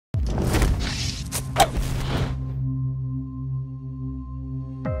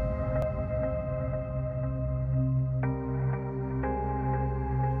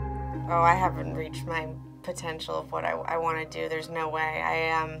oh, I haven't reached my potential of what I want to do. There's no way.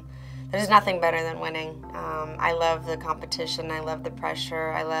 There's nothing better than winning. I love the competition. I love the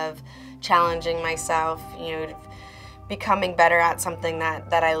pressure. I love challenging myself, becoming better at something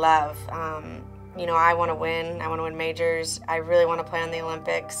that I love. I want to win. I want to win majors. I really want to play on the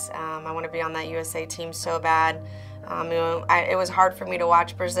Olympics. I want to be on that USA team so bad. It was hard for me to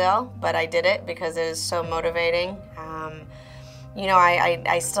watch Brazil, but I did it because it was so motivating.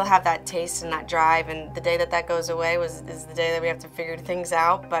 I still have that taste and that drive, and the day that goes away is the day that we have to figure things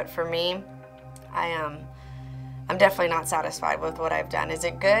out. But for me, I'm definitely not satisfied with what I've done. Is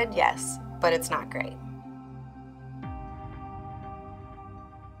it good? Yes, but it's not great.